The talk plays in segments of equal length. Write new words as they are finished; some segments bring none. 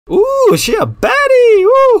Ooh, she a baddie.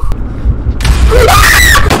 Ooh.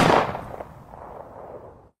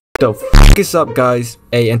 The f is up, guys?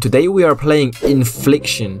 Hey, and today we are playing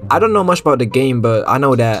Infliction. I don't know much about the game, but I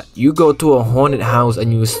know that you go to a haunted house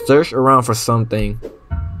and you search around for something.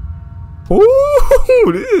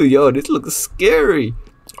 Ooh, dude, yo, this looks scary.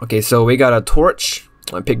 Okay, so we got a torch.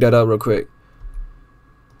 I picked that up real quick.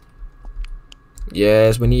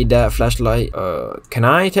 Yes, we need that flashlight. Can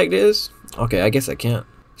I take this? Okay, I guess I can't.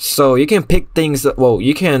 So you can pick things. Well,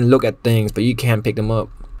 you can look at things, but you can't pick them up.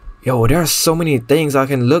 Yo, there are so many things I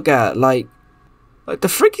can look at. Like the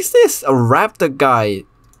frick is this? A raptor guy?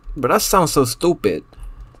 But that sounds so stupid.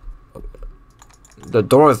 The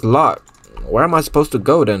door is locked. Where am I supposed to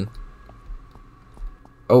go then?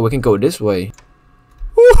 Oh, we can go this way.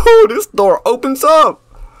 Woohoo! This door opens up.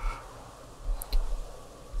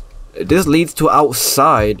 This leads to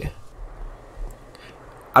outside.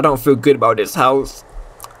 I don't feel good about this house.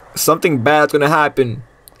 Something bad's gonna happen.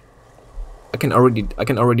 I can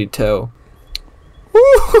already tell.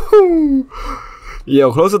 Woohoo!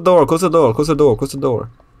 Yo, close the door, close the door, close the door, close the door.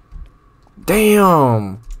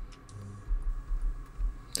 Damn.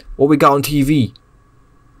 What we got on TV?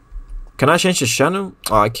 Can I change the channel?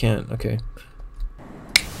 Oh, I can't. Okay.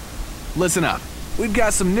 Listen up. We've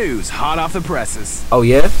got some news hot off the presses. Oh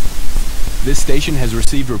yeah? This station has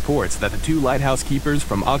received reports that the 2 lighthouse keepers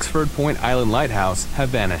from Oxford Point Island Lighthouse have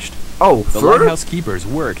vanished. Oh, the lighthouse keepers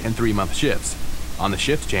work in 3-month shifts. On the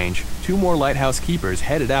shift change, 2 more lighthouse keepers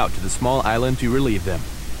headed out to the small island to relieve them.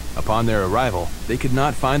 Upon their arrival, they could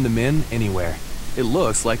not find the men anywhere. It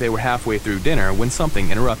looks like they were halfway through dinner when something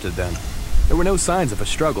interrupted them. There were no signs of a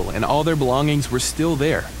struggle, and all their belongings were still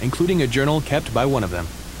there, including a journal kept by one of them.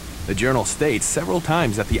 The journal states several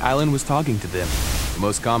times that the island was talking to them. The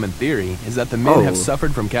most common theory is that the men have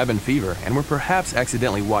suffered from cabin fever and were perhaps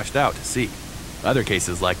accidentally washed out to sea. Other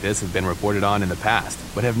cases like this have been reported on in the past,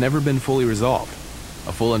 but have never been fully resolved.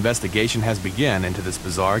 A full investigation has begun into this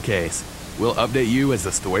bizarre case. We'll update you as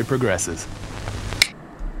the story progresses.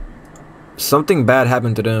 Something bad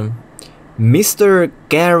happened to them. Mr.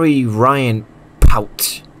 Gary Ryan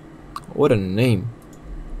Pout. What a name.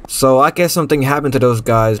 So I guess something happened to those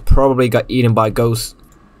guys. Probably got eaten by ghosts.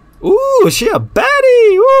 Ooh, she a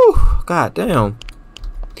baddie. Ooh, god damn.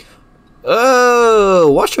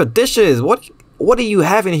 Wash your dishes. What do you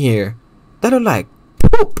have in here? That look like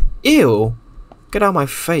poop. Ew. Get out of my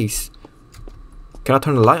face. Can I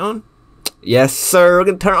turn the light on? Yes, sir. We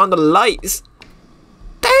can turn on the lights.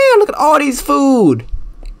 Damn, look at all these food.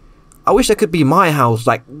 I wish that could be my house.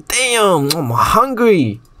 Like, damn, I'm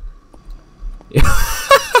hungry.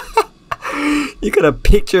 You got a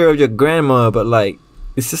picture of your grandma, but like,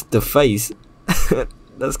 it's just the face.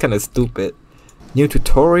 That's kind of stupid. New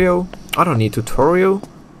tutorial? I don't need tutorial.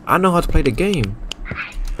 I know how to play the game.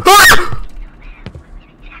 I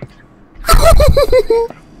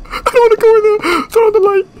don't want to go in there. Turn on the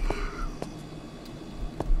light.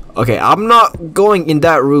 Okay, I'm not going in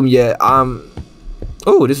that room yet.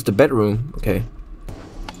 Oh, this is the bedroom. Okay.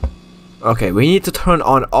 Okay, we need to turn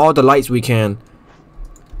on all the lights we can.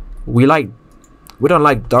 We don't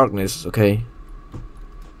like darkness, okay?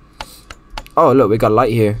 Oh, look, we got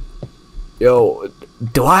light here. Yo,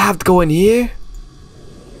 do I have to go in here?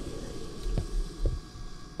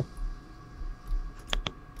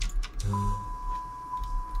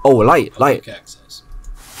 Oh, light.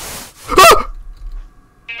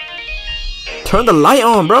 Turn the light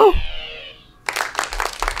on, bro.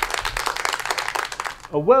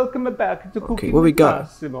 Welcome back to Cooking. Okay, what we got?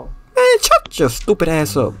 Massimo. Man, shut your stupid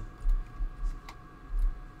ass up.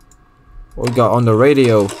 What we got on the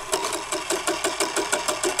radio?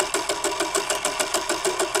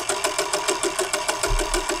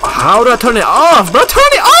 How do I turn it off, bro? Turn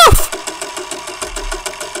it off!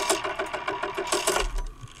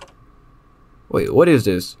 Wait, what is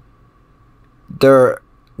this? The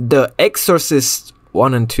Exorcist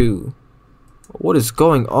 1 and 2. What is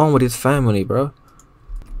going on with his family, bro?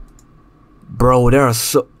 Bro, there are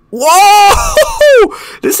so... Whoa!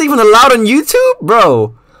 This even allowed on YouTube?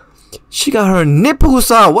 Bro, she got her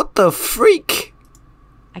nipples out. What the freak?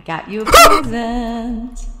 I got you a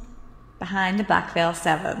present. Behind the Black Veil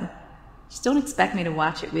 7. Just don't expect me to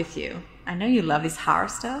watch it with you. I know you love this horror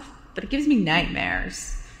stuff, but it gives me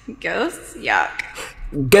nightmares. Ghosts? Yuck.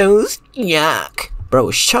 Ghosts? Yuck.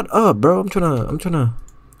 Bro, shut up, bro. I'm trying to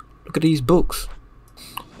look at these books.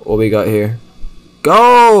 What we got here?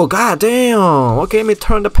 Go! God damn! Okay, let me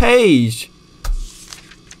turn the page.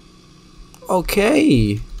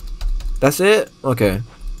 Okay. That's it? Okay.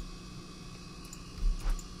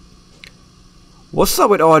 What's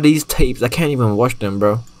up with all these tapes? I can't even watch them,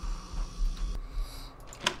 bro.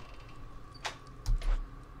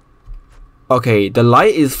 Okay, the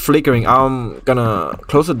light is flickering. I'm gonna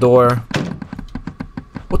close the door.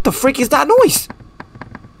 What the freak is that noise?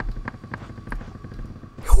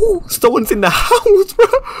 Ooh, someone's in the house, bro.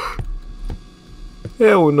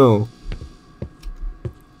 Hell no.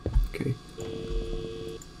 Okay.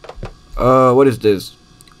 What is this?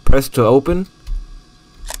 Press to open.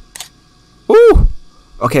 Ooh.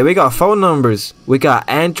 Okay, we got phone numbers. We got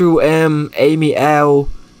Andrew M, Amy L,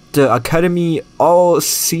 the Academy All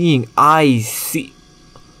Seeing Eye See.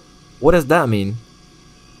 What does that mean?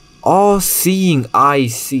 All Seeing Eye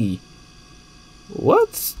See.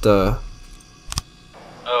 What's the?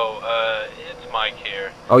 Oh, it's Mike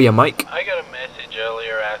here. Oh yeah, Mike. I got a message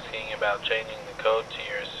earlier asking about changing the code to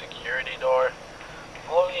your security door.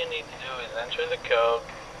 All you need to do is enter the code,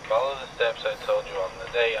 follow the steps I told you on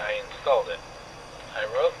the day I installed it. I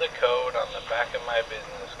wrote the code on the back of my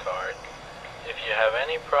business card. If you have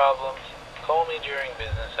any problems, call me during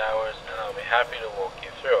business hours and I'll be happy to walk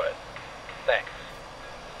you through it. Thanks.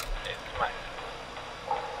 It's Mike.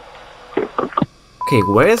 Okay,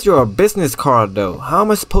 where's your business card though? How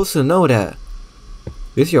am I supposed to know that?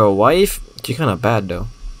 This your wife? She kinda bad though.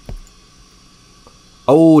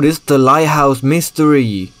 Oh, this the lighthouse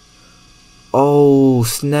mystery. Oh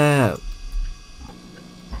snap.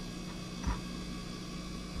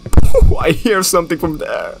 I hear something from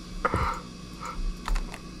there.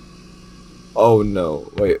 Oh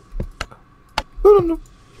no, wait. No.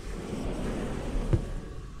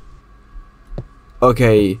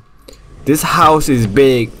 Okay. This house is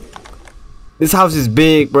big. This house is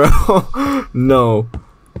big, bro. No.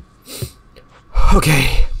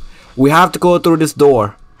 Okay. We have to go through this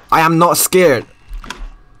door. I am not scared.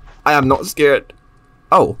 I am not scared.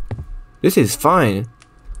 Oh. This is fine.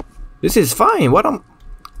 This is fine.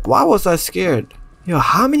 Why was I scared? Yo,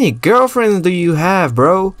 how many girlfriends do you have,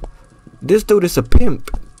 bro? This dude is a pimp.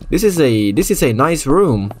 This is a nice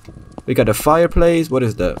room. We got a fireplace. What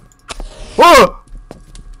is that? Whoa!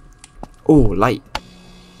 Oh, light.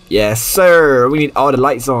 Yes, sir. We need all the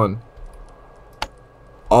lights on.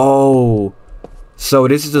 Oh. So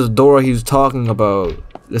this is the door he was talking about.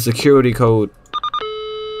 The security code.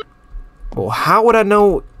 Oh, how would I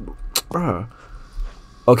know? Bruh.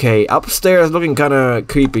 Okay, upstairs looking kinda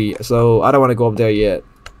creepy, so I don't wanna go up there yet.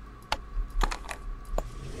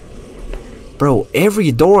 Bro,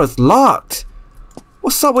 every door is locked.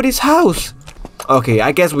 What's up with this house? Okay,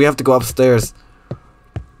 I guess we have to go upstairs.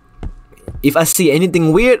 If I see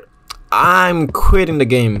anything weird, I'm quitting the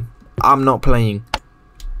game. I'm not playing.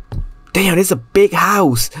 Damn, this is a big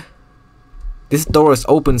house. This door is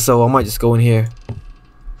open, so I might just go in here.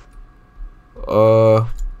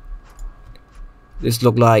 This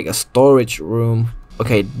look like a storage room.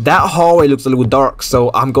 Okay, that hallway looks a little dark,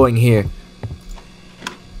 so I'm going here.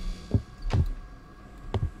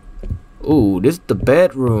 Ooh, this is the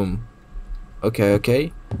bedroom.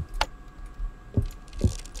 Okay.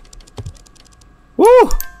 Woo!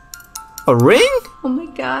 A ring? Oh my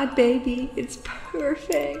god, baby, it's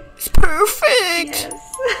perfect. It's perfect!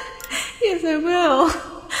 Yes. Yes, I will.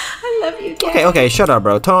 I love you, Dad. Okay, shut up,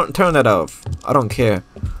 bro. Turn that off. I don't care.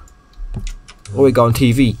 What we got on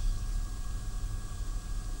TV?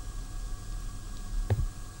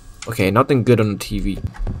 Okay, nothing good on the TV.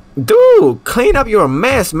 Dude, clean up your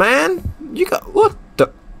mess, man. You got what the?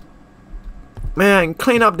 Man,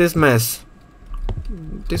 clean up this mess.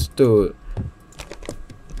 This dude.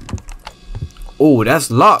 Oh, that's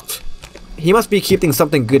locked. He must be keeping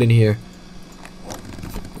something good in here.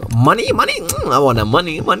 Money. I want the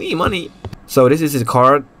money. So this is his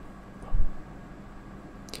card.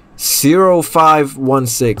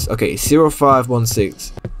 0516. Okay,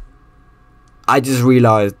 0516. I just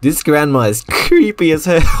realized this grandma is creepy as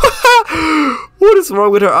hell. What is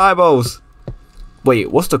wrong with her eyeballs?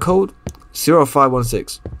 Wait, what's the code?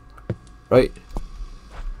 0516. Right?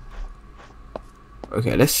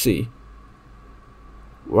 Okay, let's see.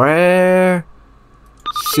 Where?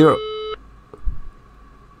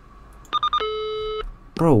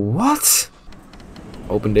 Bro, what?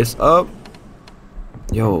 Open this up.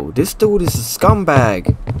 Yo, this dude is a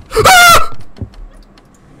scumbag.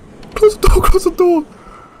 Close the door.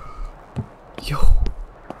 Yo.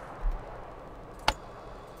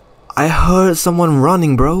 I heard someone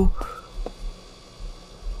running, bro.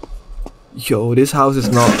 Yo, this house is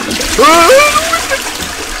not.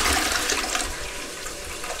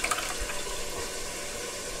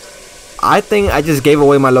 I think I just gave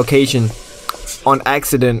away my location on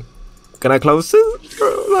accident. Can I close this?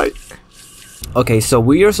 Like. Okay, so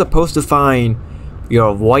we are supposed to find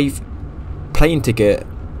your wife plane ticket.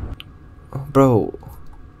 Bro,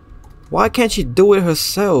 why can't she do it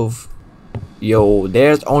herself? Yo,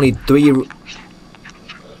 there's only 3.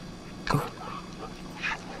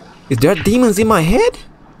 Is there demons in my head?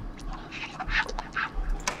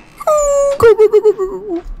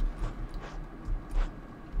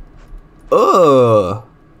 Ugh.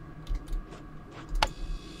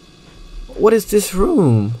 What is this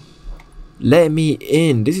room? Let me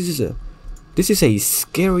in. This is a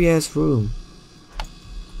scary ass room.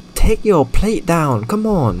 Take your plate down. Come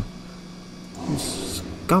on. You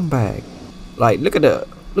scumbag. Like, look at the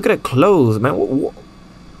clothes, man. Who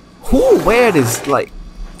wear this? Like,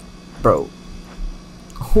 bro.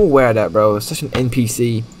 Who wear that, bro? It's such an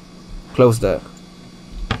NPC. Close that.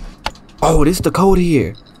 Oh, this is the code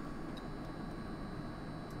here.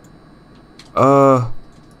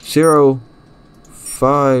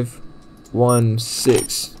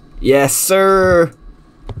 0516. Yes, sir.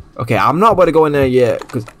 Okay, I'm not about to go in there yet,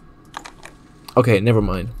 cause. Okay, never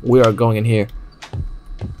mind. We are going in here.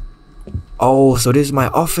 Oh, so this is my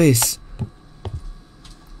office.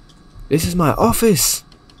 This is my office.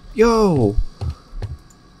 Yo.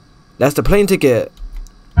 That's the plane ticket.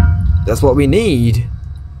 That's what we need.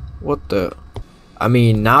 What the? I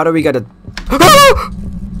mean, now that we got a. No,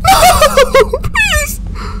 please.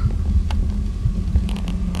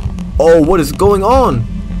 Oh, what is going on?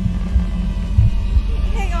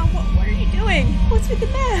 Hang on, what are you doing? What's with the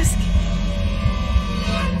mask?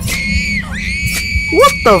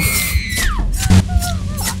 What the f?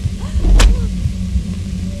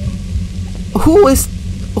 Who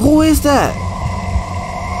is that?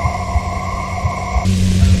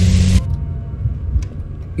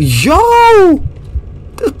 Yo!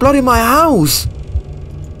 There's blood in my house.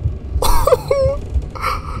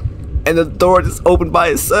 And the door just opened by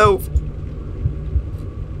itself.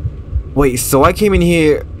 Wait, so I came in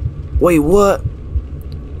here. Wait, what?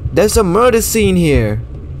 There's a murder scene here.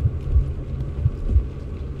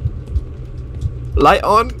 Light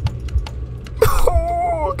on.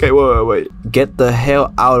 Okay, wait. Get the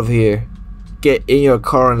hell out of here. Get in your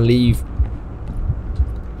car and leave.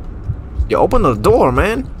 You open the door,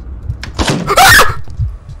 man.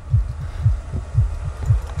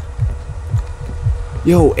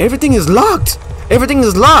 Yo, everything is locked. Everything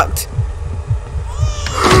is locked.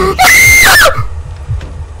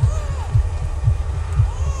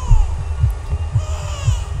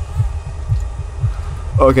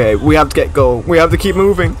 Okay, we have to get going. We have to keep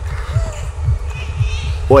moving.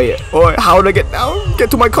 Wait, how do I get down? Get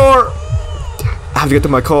to my car. I have to get to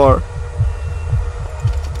my car.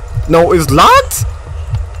 No, it's locked?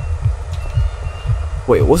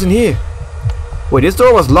 Wait, it wasn't here. Wait, this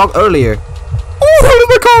door was locked earlier. Oh, where's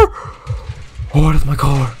my car? Oh, where's my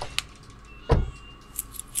car?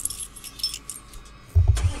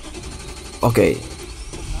 Okay.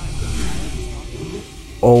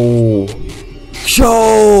 Oh.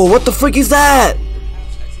 Yo, what the freak is that?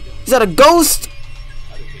 Is that a ghost?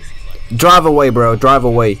 Drive away, bro. Drive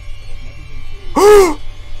away.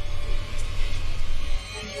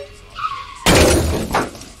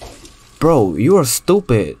 Bro, you are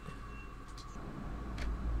stupid.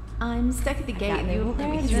 I'm stuck at the gate and they won't let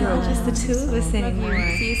me It's through. not just the two of us anymore.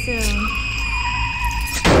 See you soon.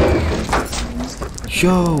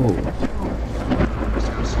 Yo.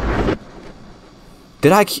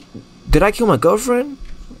 Did I kill my girlfriend?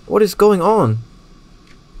 What is going on?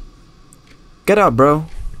 Get up, bro.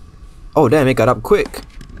 Oh, damn, it got up quick.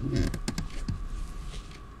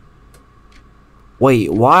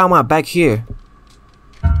 Wait, why am I back here?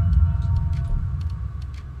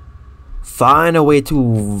 Find a way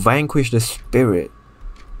to vanquish the spirit.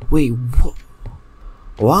 Wait, what?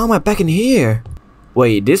 Why am I back in here?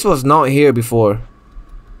 Wait, this was not here before.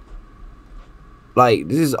 Like,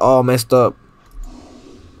 this is all messed up.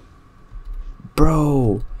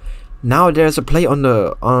 Bro, now there's a plate on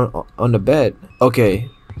the bed. Okay.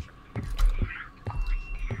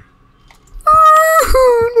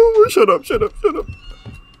 No, shut up.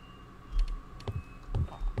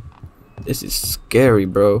 This is scary,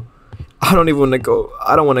 bro. I don't even want to go.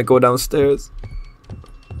 I don't want to go downstairs.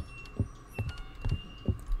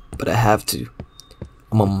 But I have to.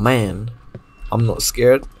 I'm a man. I'm not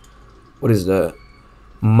scared. What is that?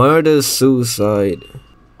 Murder suicide.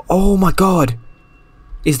 Oh my god.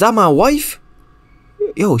 Is that my wife?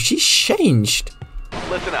 Yo, she's changed.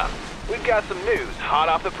 Listen up. We've got some news hot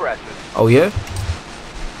off the presses. Oh yeah?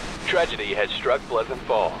 Tragedy has struck Pleasant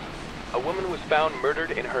Falls. A woman was found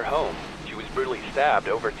murdered in her home. She was brutally stabbed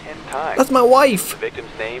over 10 times. That's my wife. The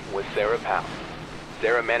victim's name was Sarah Powell.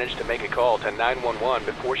 Sarah managed to make a call to 911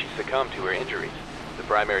 before she succumbed to her injuries. The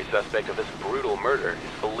primary suspect of this brutal murder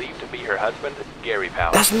is believed to be her husband, Gary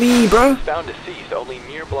Powell. That's me, bro. He was found deceased only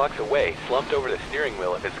mere blocks away, slumped over the steering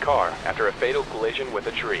wheel of his car after a fatal collision with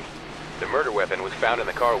a tree. The murder weapon was found in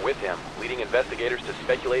the car with him, leading investigators to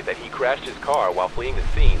speculate that he crashed his car while fleeing the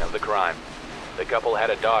scene of the crime. The couple had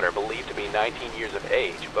a daughter believed to be 19 years of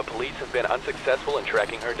age, but police have been unsuccessful in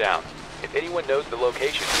tracking her down. If anyone knows the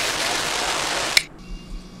location...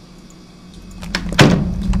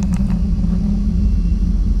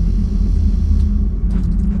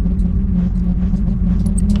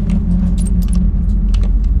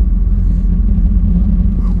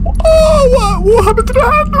 Oh, what happened to the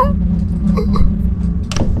handle?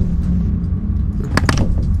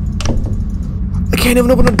 I can't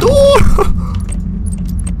even open the door.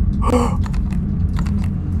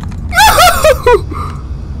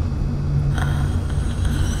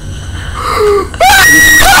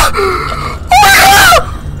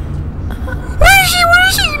 Where is she? Where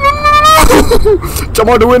is she? No. Jump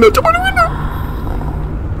out the window. Jump out the window.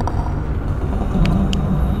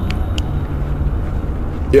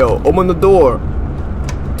 Yo, open the door.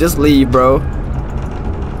 Just leave, bro.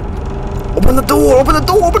 Open the door. Open the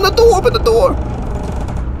door. Open the door. Open the door.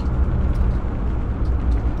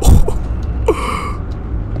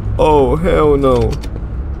 Oh, hell no.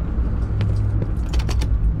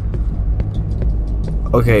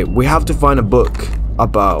 Okay, we have to find a book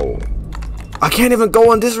about... I can't even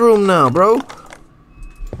go in this room now, bro.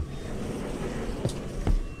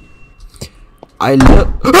 I look...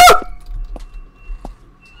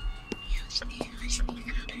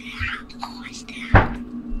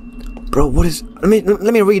 Bro, what is... Let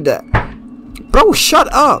me read that. Bro, shut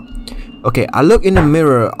up. Okay, I look in the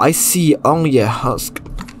mirror. I see only a husk.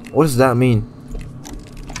 What does that mean?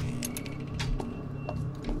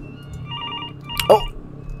 Oh!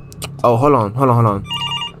 Oh, hold on.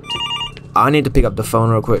 I need to pick up the phone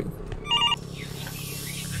real quick.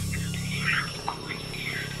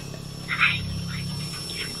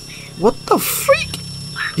 What the freak?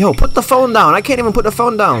 Yo, put the phone down. I can't even put the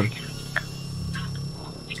phone down.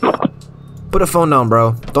 Put the phone down,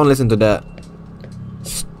 bro. Don't listen to that.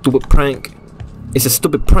 Stupid prank. It's a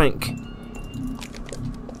stupid prank.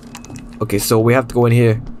 Okay, so we have to go in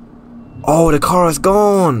here. Oh, the car is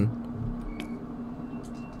gone.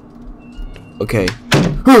 Okay.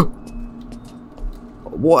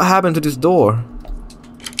 What happened to this door?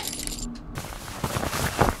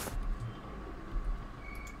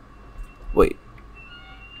 Wait.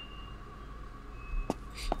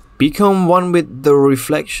 Become one with the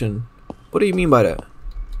reflection. What do you mean by that?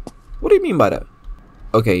 What do you mean by that?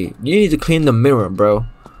 Okay, you need to clean the mirror, bro.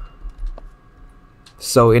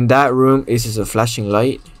 So in that room is just a flashing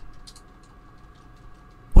light.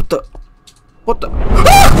 What the? What the?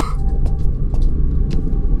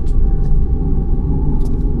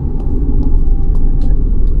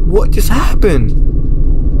 What just happened?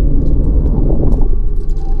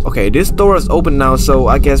 Okay, this door is open now, so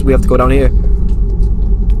I guess we have to go down here.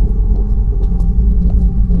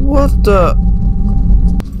 What the?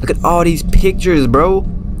 Look at all these pictures, bro.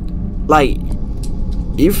 Like,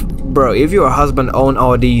 if your husband owned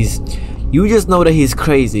all these, you just know that he's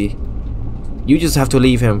crazy. You just have to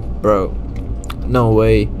leave him, bro. No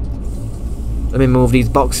way. Let me move these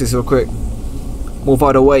boxes real quick. Move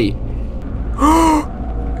out of the way.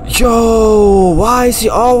 Yo, why is he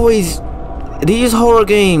always these horror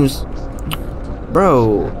games,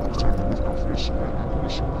 bro?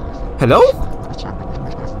 Hello?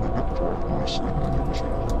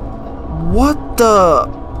 What the?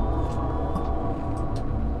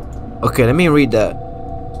 Okay, let me read that.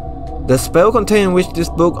 The spell contained which this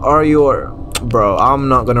book are your... Bro, I'm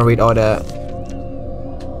not gonna read all that.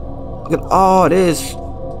 Look at all this.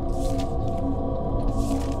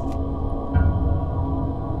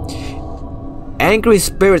 Angry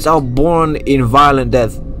spirits are born in violent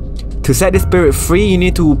death. To set the spirit free, you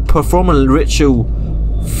need to perform a ritual.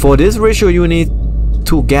 For this ritual, you need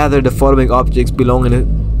to gather the following objects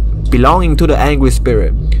belonging to the angry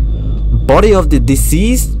spirit: body of the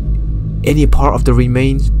deceased, any part of the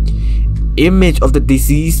remains, image of the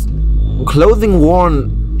deceased, clothing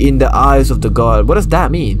worn in the eyes of the god. What does that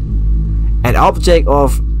mean? An object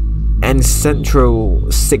of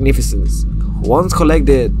ancestral significance. Once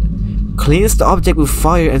collected, cleanse the object with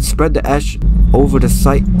fire and spread the ash over the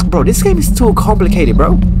site. Bro, this game is too complicated,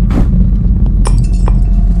 bro.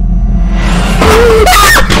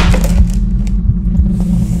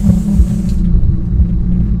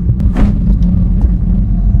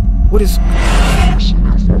 What is...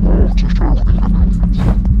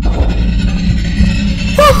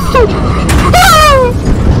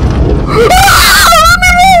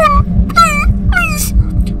 Please.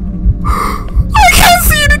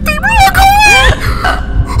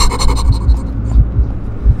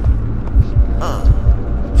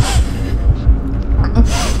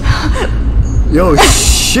 Yo,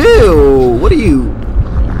 chill. What are you?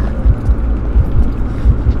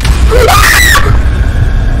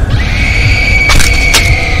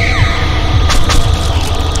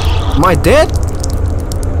 Am I dead?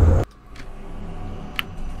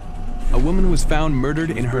 A woman was found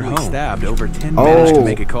murdered in her home. Stabbed over 10 managed to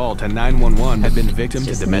make a call to 911. Had been victim to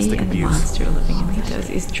Just domestic me and the abuse. monster living in me does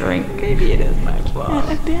his drink. Maybe it is my fault.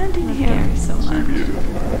 I abandoned him so much.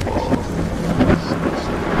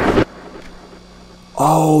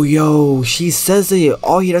 Oh, yo, she says it.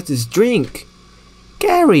 All he does is drink.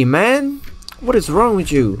 Gary, man, what is wrong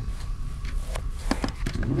with you?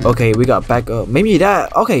 Okay, we got back up. Maybe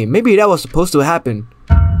that. Okay, maybe that was supposed to happen.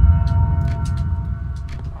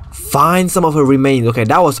 Find some of her remains. Okay,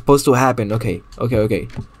 that was supposed to happen. Okay.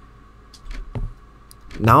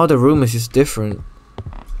 Now the room is just different.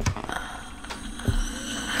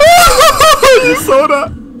 You saw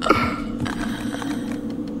that?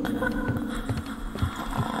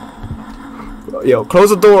 Yo, close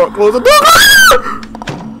the door. Close the door.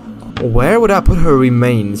 Where would I put her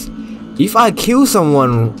remains? If I kill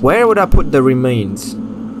someone, where would I put the remains?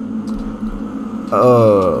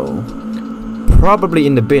 Oh. Probably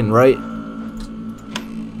in the bin, right?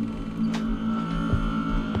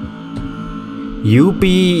 You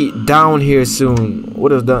be down here soon. What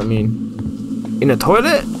does that mean? In the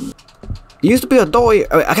toilet? It used to be a door here.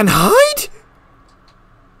 I can hide?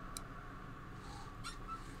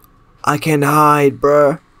 I can hide,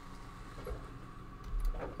 bruh.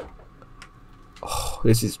 Oh,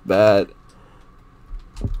 this is bad.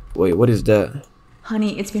 Wait, what is that?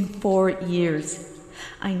 Honey, it's been 4 years.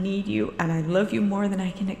 I need you and I love you more than I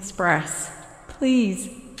can express. Please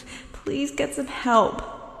get some help.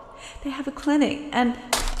 They have a clinic and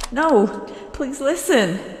no, please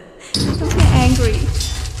listen. Don't get angry.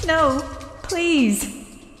 No, please.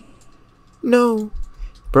 No.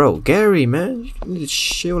 Bro, Gary, man, you need to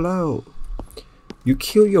chill out. You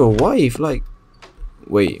kill your wife, like...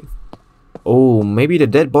 Wait. Oh, maybe the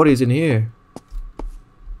dead body is in here.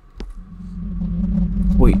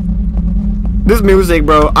 Wait. This music,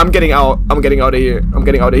 bro. I'm getting out. I'm getting out of here.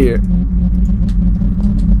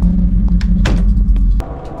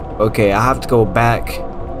 Okay, I have to go back.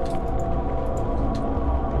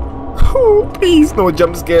 Oh, please, no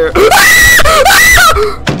jump scare. No,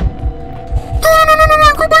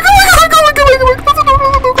 go back.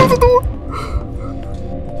 Close the door.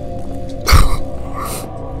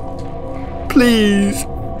 Please,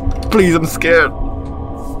 I'm scared.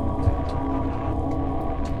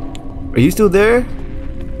 Are you still there?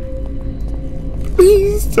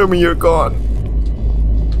 Please tell me you're gone.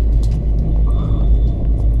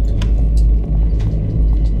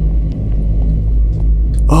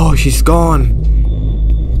 Oh, she's gone.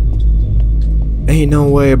 Ain't no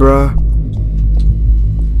way, bruh.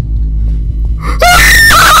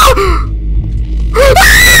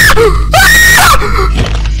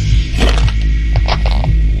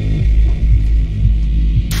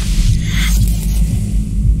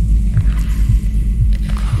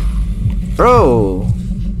 Bro,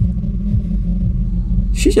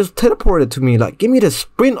 she just teleported to me. Like, give me the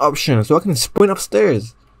sprint option so I can sprint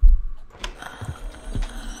upstairs.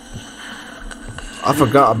 I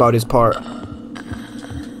forgot about this part.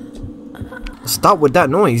 Stop with that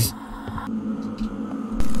noise.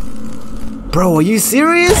 Bro, are you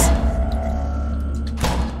serious?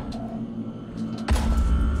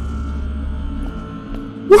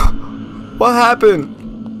 What happened?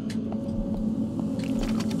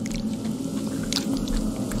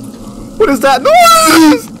 What is that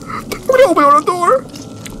noise? Don't open the door.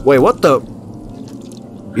 Wait, what the?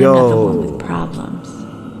 Another one with problems.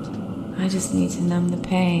 I just need to numb the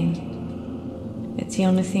pain. It's the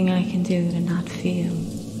only thing I can do to not feel.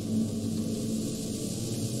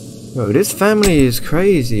 Bro, this family is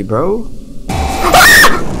crazy, bro.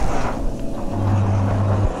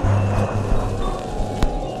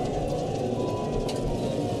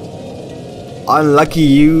 Unlucky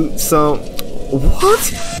you, some...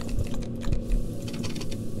 What?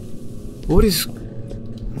 What is...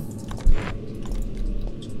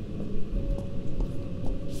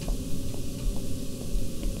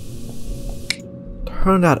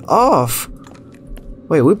 Turn that off.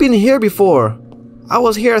 Wait, we've been here before. I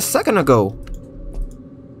was here a second ago.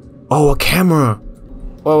 Oh, a camera.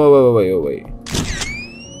 Wait.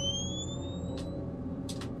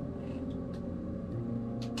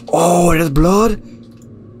 Oh, there's blood.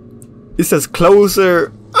 It says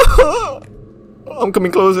closer. I'm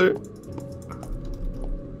coming closer.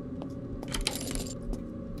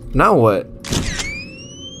 Now what?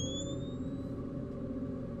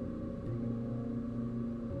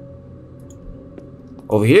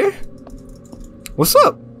 Over here? What's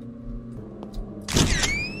up?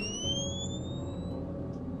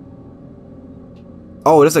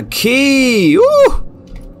 Oh, there's a key. Ooh.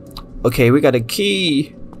 Okay, we got a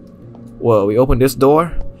key. Well, we open this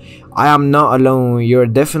door. I am not alone. You're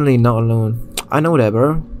definitely not alone. I know that,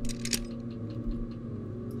 bro.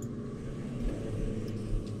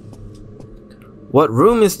 What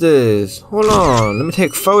room is this? Hold on. Let me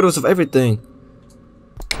take photos of everything.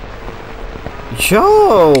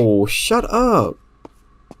 Yo, shut up.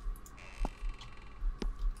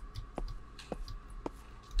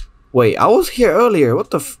 Wait, I was here earlier.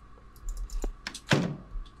 What the f...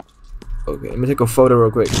 Okay, let me take a photo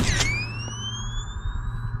real quick.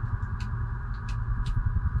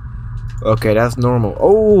 Okay, that's normal.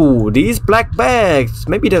 Oh, these black bags.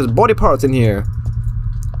 Maybe there's body parts in here.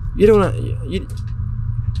 You don't wanna,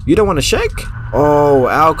 you don't want to shake? Oh,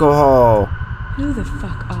 alcohol. Who the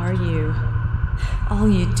fuck are you? All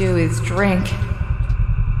you do is drink.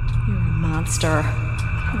 You're a monster.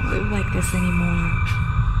 I don't live like this anymore.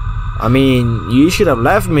 I mean, you should have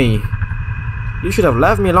left me. You should have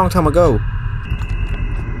left me a long time ago.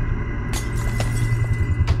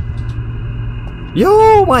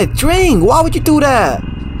 Yo, my drink! Why would you do that?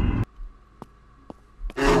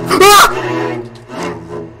 Ah!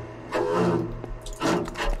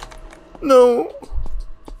 No.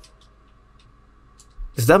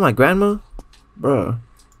 Is that my grandma? Bruh.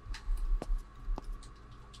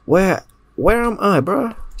 Where am I,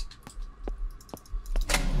 bruh?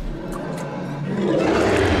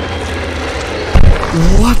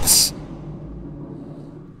 What?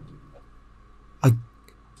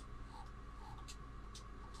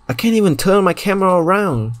 I can't even turn my camera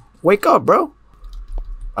around. Wake up, bro.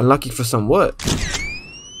 Unlucky for some what?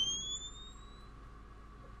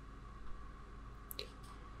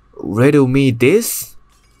 Riddle me this?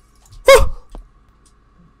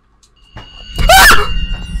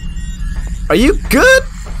 Are you good?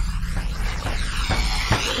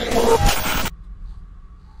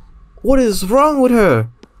 What is wrong with her?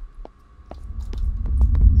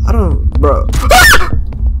 I don't, bro.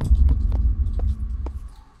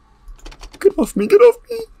 Get off me, get off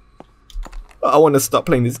me. I want to stop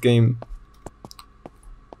playing this game.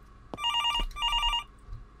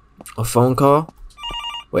 A phone call?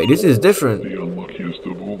 Wait, this is different. The unluckiest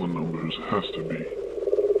of all the numbers has to be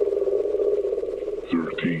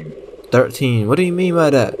 13. 13. What do you mean by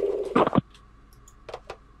that?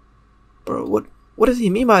 Bro, what does he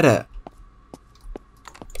mean by that?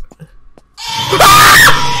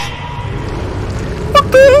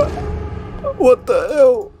 What the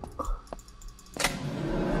hell?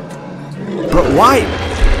 Bro, why?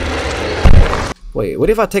 Wait, what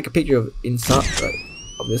if I take a picture of inside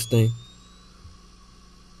of this thing?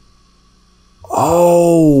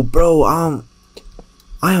 Oh, bro, I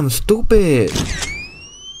am stupid.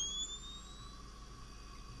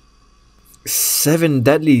 7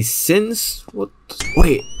 deadly sins? What?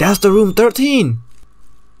 Wait, that's the room 13.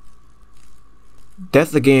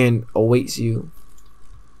 Death again awaits you.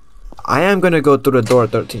 I am gonna go through the door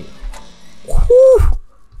 13. Whew.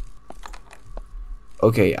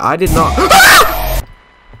 Okay, I did not.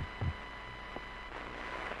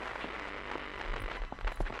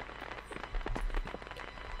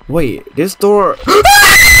 Wait, this door.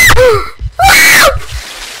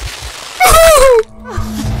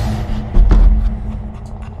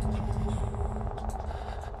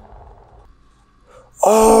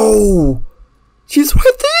 Oh, she's right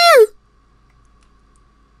there.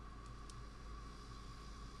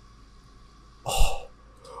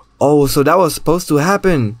 Oh, so that was supposed to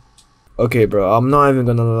happen. Okay, bro, I'm not even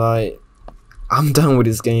gonna lie. I'm done with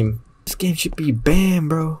this game. This game should be banned,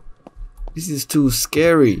 bro. This is too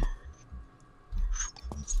scary.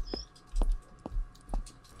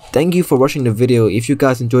 Thank you for watching the video. If you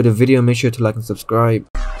guys enjoyed the video, make sure to like and subscribe.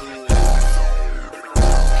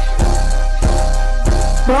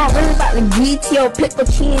 Bro, I'm really about to get your pickle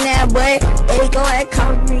chin that boy. They go and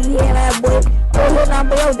come me here that boy. Oh, look, I'm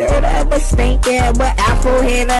below there, that boy stink, yeah, but apple head.